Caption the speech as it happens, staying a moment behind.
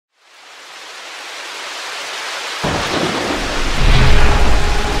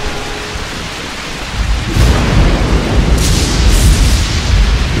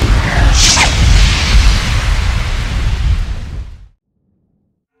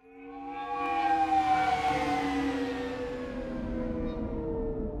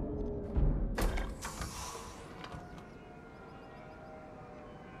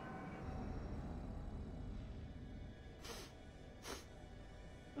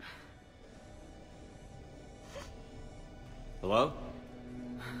Hello?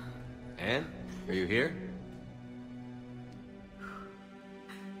 Anne? Are you here?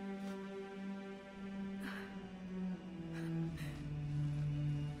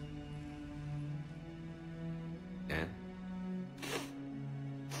 Anne?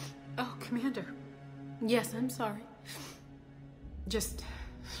 Oh, Commander. Yes, I'm sorry. Just...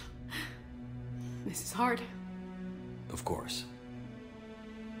 This is hard. Of course.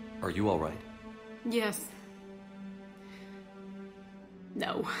 Are you all right? Yes.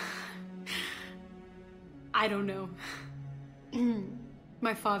 No. I don't know.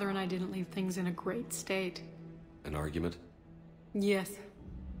 My father and I didn't leave things in a great state. An argument? Yes.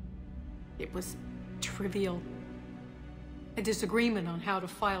 It was trivial. A disagreement on how to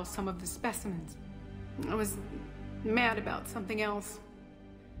file some of the specimens. I was mad about something else.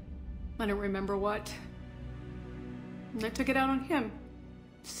 I don't remember what. And I took it out on him.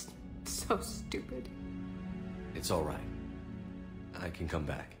 So stupid. It's all right. I can come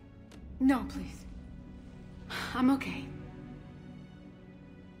back. No, please. I'm okay.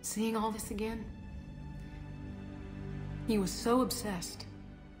 Seeing all this again? He was so obsessed.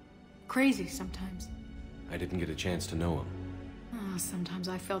 Crazy sometimes. I didn't get a chance to know him. Oh, sometimes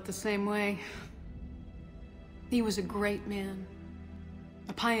I felt the same way. He was a great man.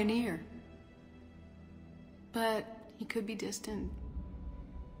 A pioneer. But he could be distant.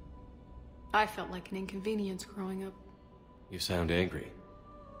 I felt like an inconvenience growing up. You sound angry.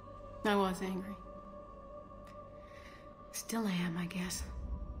 I was angry. Still am, I guess.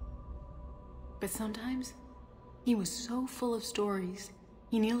 But sometimes, he was so full of stories,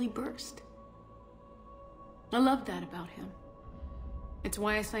 he nearly burst. I loved that about him. It's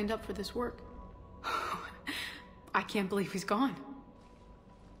why I signed up for this work. I can't believe he's gone.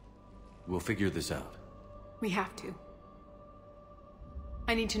 We'll figure this out. We have to.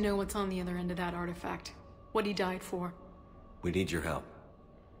 I need to know what's on the other end of that artifact. What he died for. We need your help.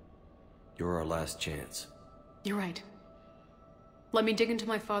 You're our last chance. You're right. Let me dig into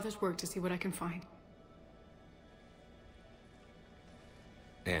my father's work to see what I can find.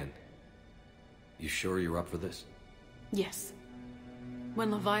 Anne, you sure you're up for this? Yes. When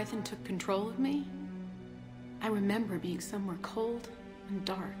Leviathan took control of me, I remember being somewhere cold and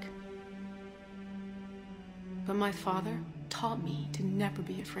dark. But my father taught me to never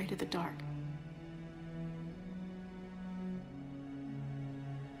be afraid of the dark.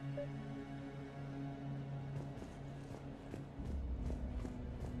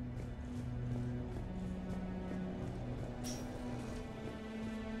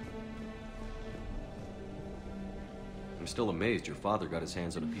 I'm still amazed your father got his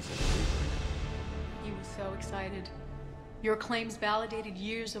hands on a piece of paper. He was so excited. Your claims validated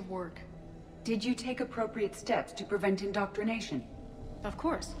years of work. Did you take appropriate steps to prevent indoctrination? Of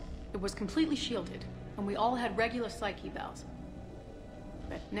course. It was completely shielded, and we all had regular psych evals.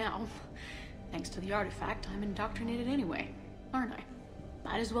 But now, thanks to the artifact, I'm indoctrinated anyway, aren't I?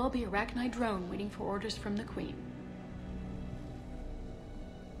 Might as well be a Arachnite drone waiting for orders from the Queen.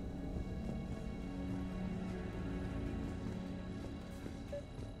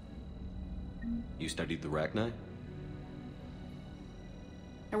 You studied the Arachnite?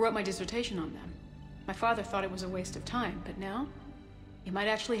 I wrote my dissertation on them. My father thought it was a waste of time, but now, it might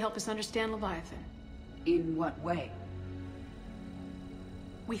actually help us understand Leviathan. In what way?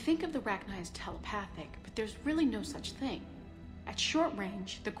 We think of the Arachnite as telepathic, but there's really no such thing. At short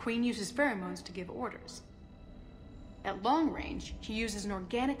range, the Queen uses pheromones to give orders. At long range, she uses an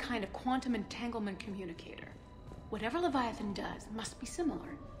organic kind of quantum entanglement communicator. Whatever Leviathan does must be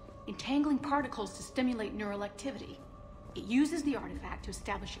similar, entangling particles to stimulate neural activity. It uses the artifact to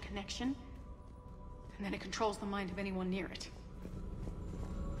establish a connection, and then it controls the mind of anyone near it.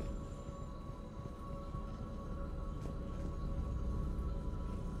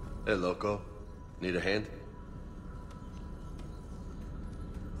 Hey, loco. Need a hand?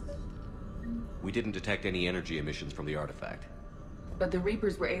 We didn't detect any energy emissions from the artifact. But the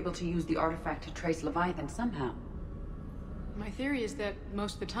Reapers were able to use the artifact to trace Leviathan somehow. My theory is that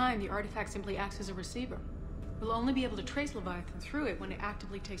most of the time, the artifact simply acts as a receiver. We'll only be able to trace Leviathan through it when it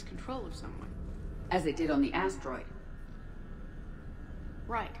actively takes control of someone. As it did on the asteroid.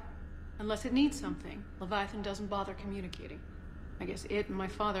 Right. Unless it needs something, Leviathan doesn't bother communicating. I guess it and my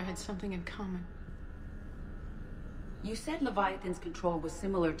father had something in common. You said Leviathan's control was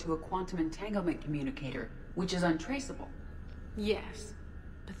similar to a quantum entanglement communicator, which is untraceable. Yes,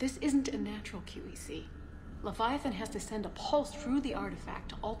 but this isn't a natural QEC. Leviathan has to send a pulse through the artifact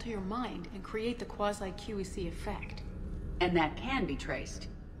to alter your mind and create the quasi-QEC effect. And that can be traced.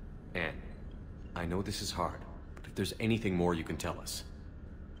 Anne, I know this is hard, but if there's anything more you can tell us.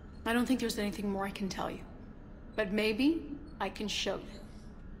 I don't think there's anything more I can tell you. But maybe I can show you.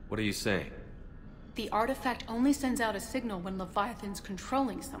 What are you saying? The artifact only sends out a signal when Leviathan's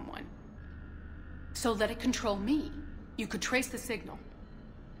controlling someone. So let it control me. You could trace the signal.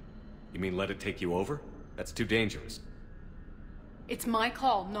 You mean let it take you over? That's too dangerous. It's my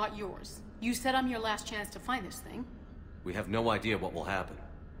call, not yours. You said I'm your last chance to find this thing. We have no idea what will happen.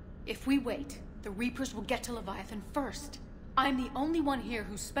 If we wait, the Reapers will get to Leviathan first. I'm the only one here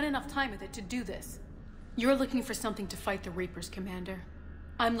who's spent enough time with it to do this. You're looking for something to fight the Reapers, Commander.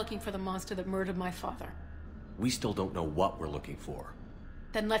 I'm looking for the monster that murdered my father. We still don't know what we're looking for.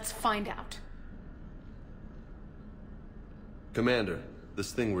 Then let's find out. Commander,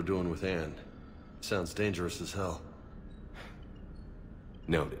 this thing we're doing with Anne sounds dangerous as hell.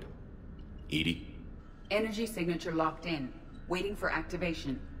 Noted. Edie? Energy signature locked in. Waiting for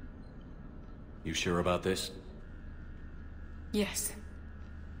activation. You sure about this? Yes.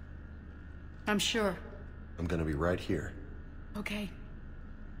 I'm sure. I'm gonna be right here. Okay.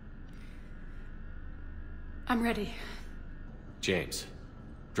 I'm ready. James,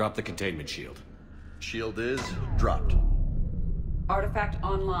 drop the containment shield. Shield is dropped. Artifact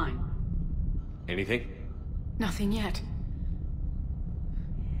online. Anything? Nothing yet.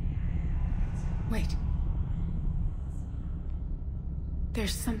 Wait.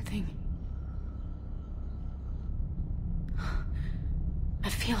 There's something. I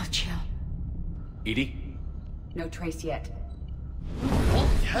feel a chill. Edie? No trace yet. Holy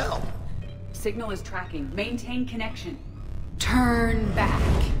hell! Signal is tracking. Maintain connection. Turn back.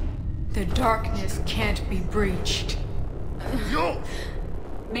 The darkness can't be breached. Yo!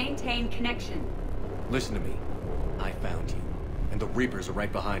 Maintain connection. Listen to me. I found you, and the Reapers are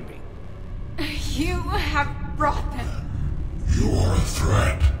right behind me. You have brought them. You are a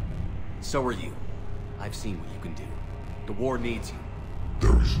threat. So are you. I've seen what you can do. The war needs you.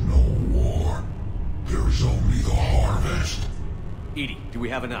 There is no war. There is only the harvest. Edie, do we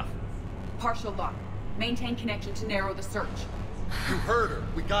have enough? Partial lock. Maintain connection to narrow the search. You heard her.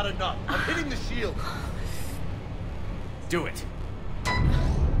 We got enough. I'm hitting the shield. Do it.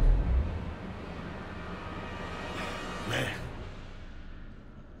 Man.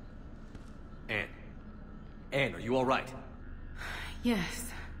 Anne. Anne, are you all right?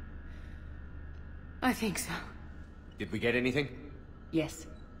 Yes. I think so. Did we get anything? Yes,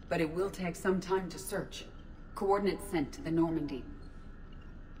 but it will take some time to search. Coordinates sent to the Normandy.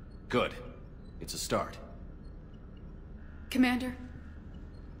 Good. It's a start. Commander,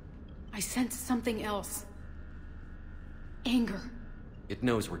 I sense something else. Anger. It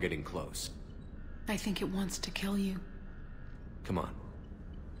knows we're getting close. I think it wants to kill you. Come on.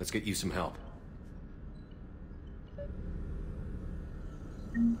 Let's get you some help.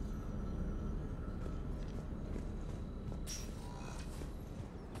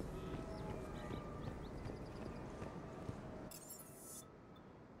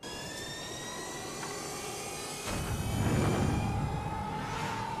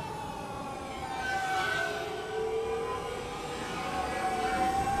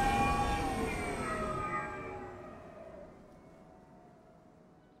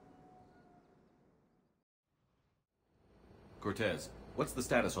 Cortez, what's the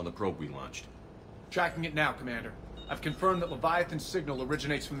status on the probe we launched? Tracking it now, Commander. I've confirmed that Leviathan's signal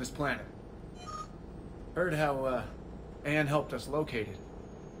originates from this planet. Heard how, Anne helped us locate it.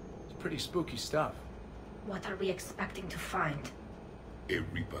 It's pretty spooky stuff. What are we expecting to find? A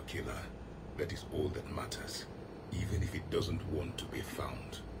Reaper killer. That is all that matters. Even if it doesn't want to be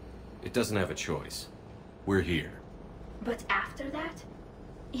found. It doesn't have a choice. We're here. But after that?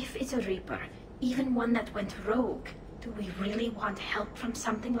 If it's a Reaper, even one that went rogue, do we really want help from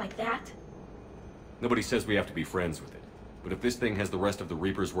something like that? Nobody says we have to be friends with it. But if this thing has the rest of the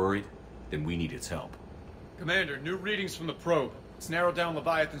Reapers worried, then we need its help. Commander, new readings from the probe. It's narrowed down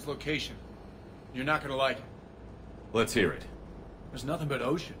Leviathan's location. You're not gonna like it. Let's hear it. There's nothing but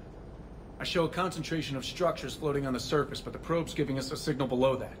ocean. I show a concentration of structures floating on the surface, but the probe's giving us a signal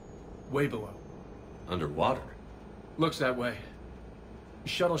below that. Way below. Underwater? Looks that way. The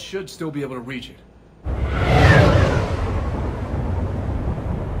shuttle should still be able to reach it.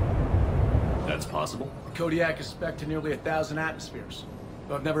 That's possible. The Kodiak is spec'd to nearly 1,000 atmospheres,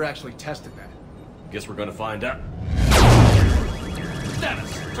 though I've never actually tested that. Guess we're gonna find out.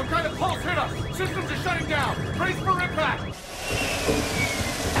 Status! Some kind of pulse hit us! Systems are shutting down! Brace for impact!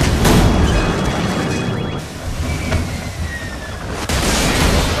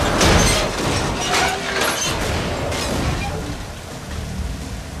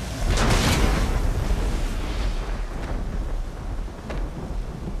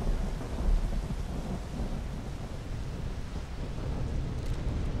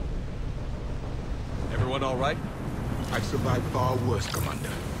 Everyone doing all right? I've survived far worse, Commander.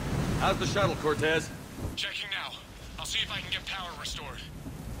 How's the shuttle, Cortez? Checking now. I'll see if I can get power restored.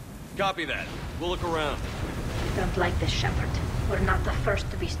 Copy that. We'll look around. Don't like this, Shepard. We're not the first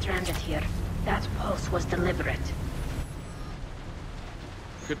to be stranded here. That pulse was deliberate.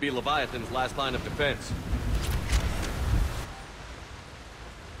 Could be Leviathan's last line of defense.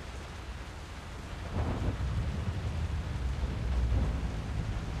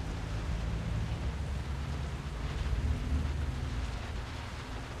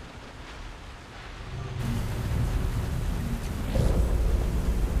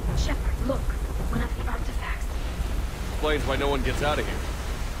 Shepard, look. One of the artifacts. Explains why no one gets out of here.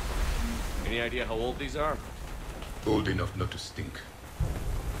 Any idea how old these are? Old enough not to stink.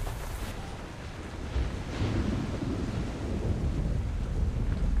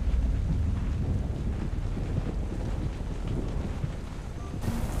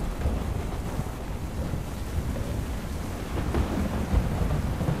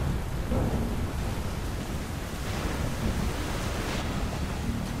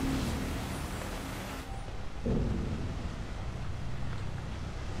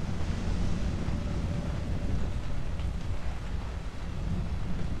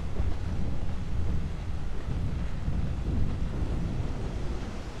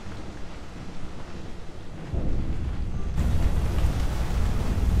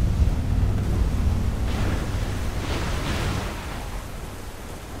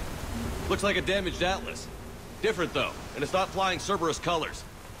 Looks like a damaged Atlas. Different, though, and it's not flying Cerberus colors.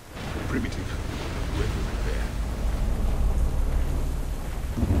 Primitive. Ready for repair.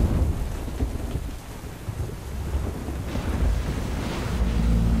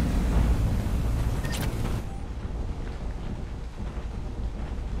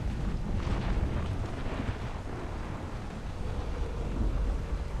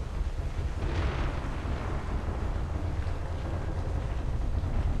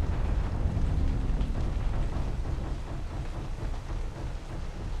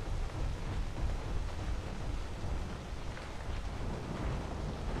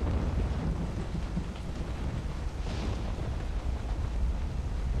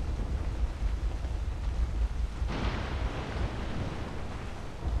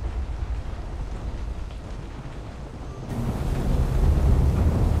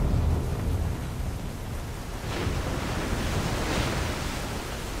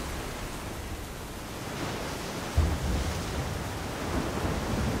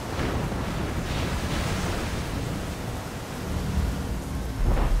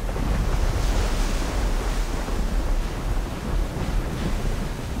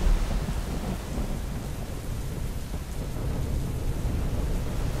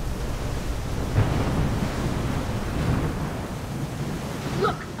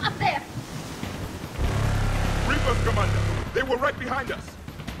 Look, up there! Reapers, Commander! They were right behind us!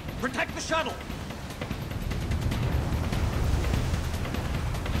 Protect the shuttle!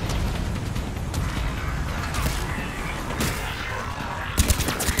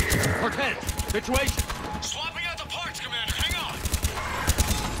 Cortez, situation! Swapping out the parts, Commander. Hang on.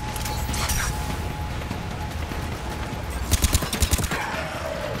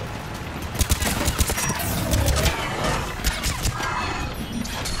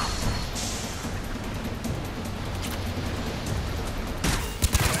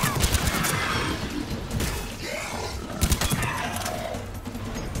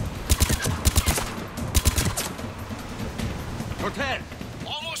 Cortez!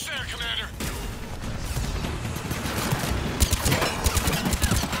 Almost there, Commander.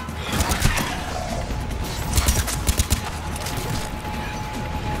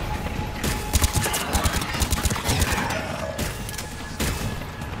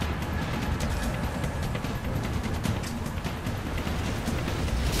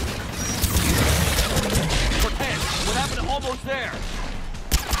 Cortez, what happened to almost there?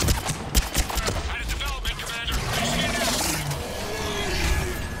 Had a development, Commander. I see it now.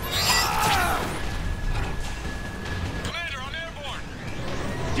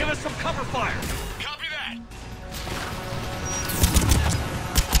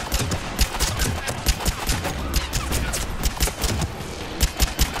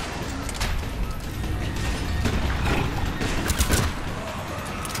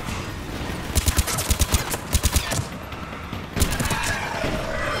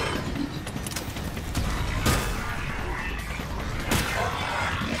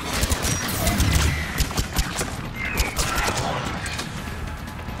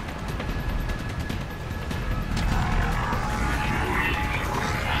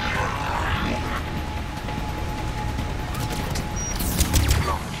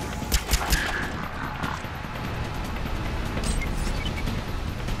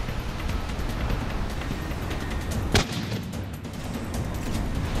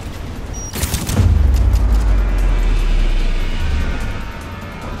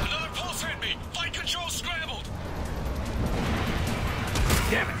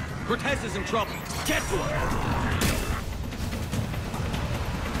 is in trouble. Get to him!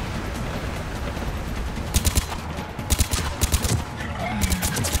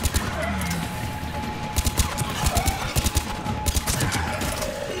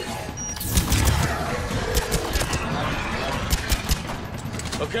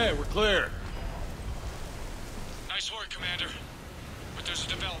 Okay, we're clear. Nice work, Commander. But there's a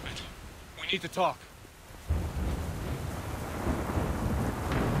development. We Need to talk.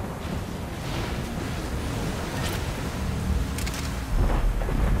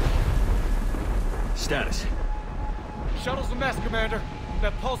 Status. Shuttle's a mess, Commander.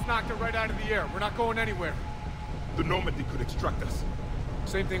 That pulse knocked it right out of the air. We're not going anywhere. The Normandy could extract us.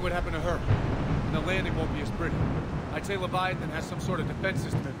 Same thing would happen to her. And the landing won't be as pretty. I'd say Leviathan has some sort of defense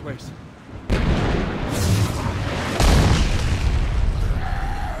system in place.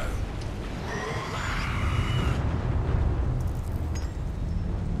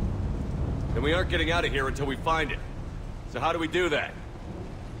 And we aren't getting out of here until we find it. So how do we do that?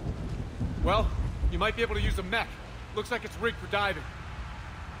 Well, you might be able to use a mech. Looks like it's rigged for diving.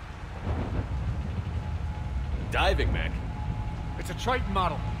 Diving mech? It's a Triton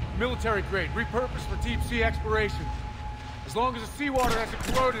model. Military grade, repurposed for deep sea exploration. As long as the seawater hasn't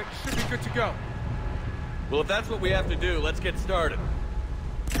corroded, it should be good to go. Well, if that's what we have to do, let's get started.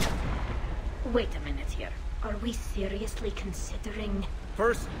 Wait a minute here. Are we seriously considering...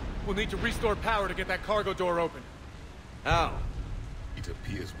 First, we'll need to restore power to get that cargo door open. How? It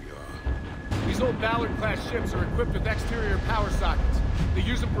appears we are. These old Ballard-class ships are equipped with exterior power sockets. They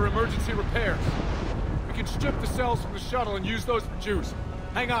use them for emergency repairs. We can strip the cells from the shuttle and use those for juice.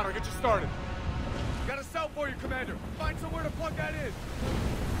 Hang on, I'll get you started. Got a cell for you, Commander. Find somewhere to plug that in.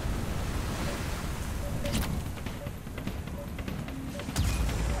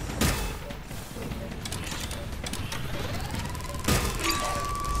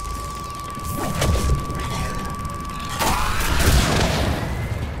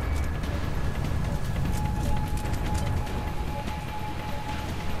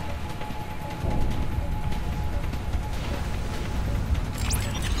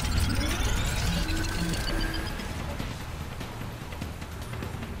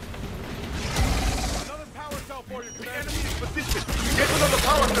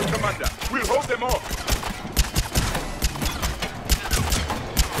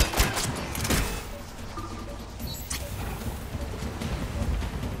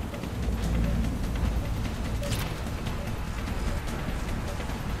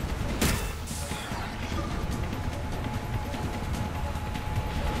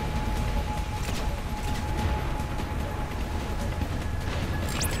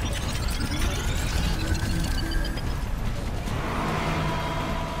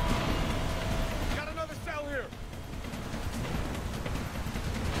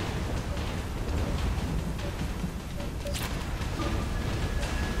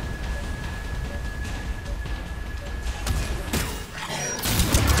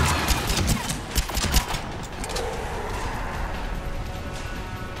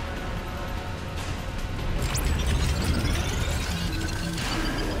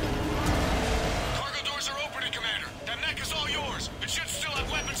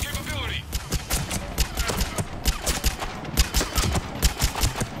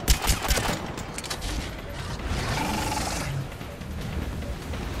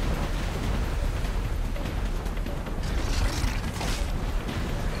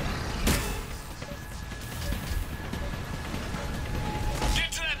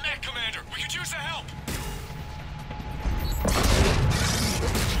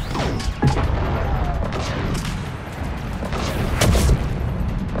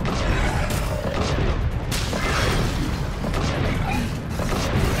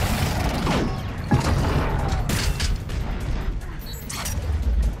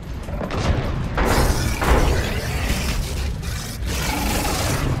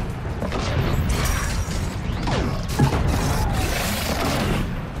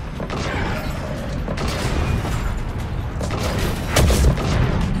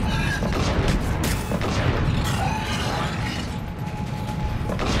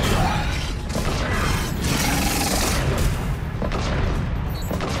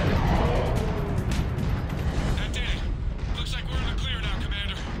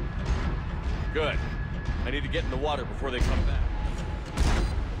 Get in the water before they come back.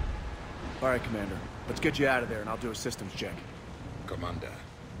 All right, Commander. Let's get you out of there and I'll do a systems check. Commander,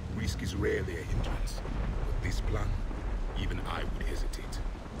 risk is rarely a hindrance. But this plan, even I would hesitate.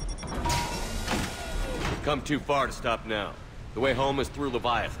 We've come too far to stop now. The way home is through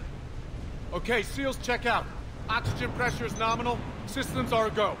Leviathan. Okay, SEALs check out. Oxygen pressure is nominal. Systems are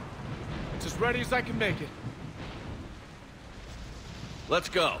a go. It's as ready as I can make it. Let's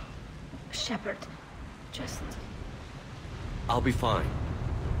go. Shepard, just... I'll be fine.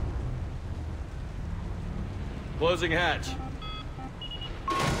 Closing hatch.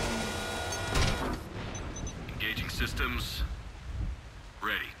 Engaging systems.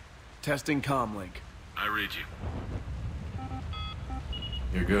 Ready. Testing comlink. I read you.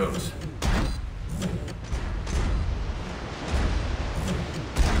 Here goes.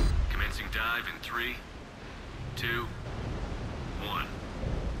 Commencing dive in 3, 2, 1.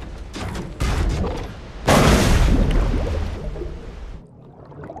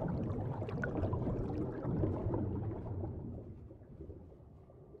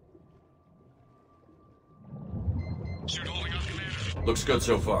 Suit holding up, Commander. Looks good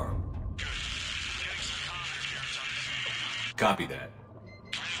so far. Copy that.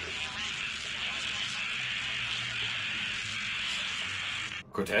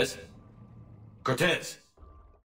 Cortez? Cortez!